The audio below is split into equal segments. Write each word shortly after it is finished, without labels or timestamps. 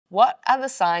What are the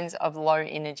signs of low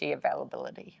energy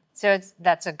availability? So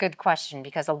that's a good question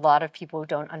because a lot of people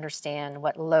don't understand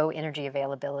what low energy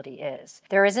availability is.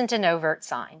 There isn't an overt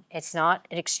sign. It's not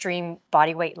an extreme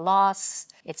body weight loss.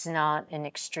 It's not an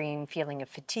extreme feeling of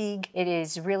fatigue. It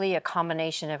is really a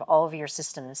combination of all of your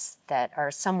systems that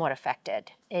are somewhat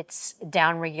affected. It's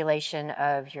downregulation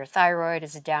of your thyroid,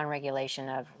 it's a downregulation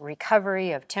of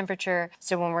recovery, of temperature.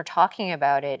 So when we're talking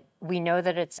about it, we know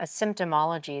that it's a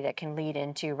symptomology that can lead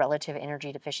into relative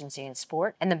energy deficiency in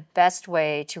sport. And the best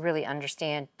way to really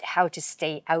understand how to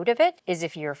stay out of it is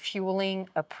if you're fueling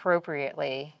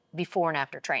appropriately before and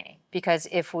after training. Because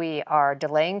if we are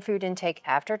delaying food intake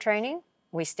after training,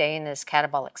 we stay in this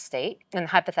catabolic state, and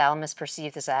the hypothalamus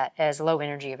perceives that as low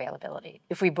energy availability.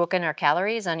 If we book in our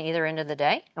calories on either end of the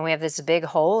day, and we have this big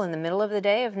hole in the middle of the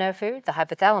day of no food, the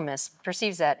hypothalamus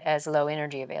perceives that as low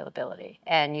energy availability.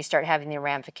 And you start having the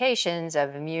ramifications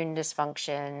of immune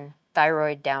dysfunction,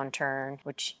 thyroid downturn,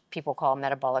 which people call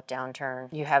metabolic downturn.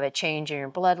 You have a change in your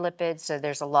blood lipids, so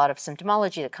there's a lot of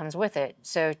symptomology that comes with it.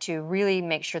 So to really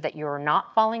make sure that you're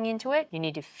not falling into it, you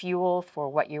need to fuel for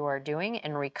what you are doing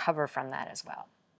and recover from that as well.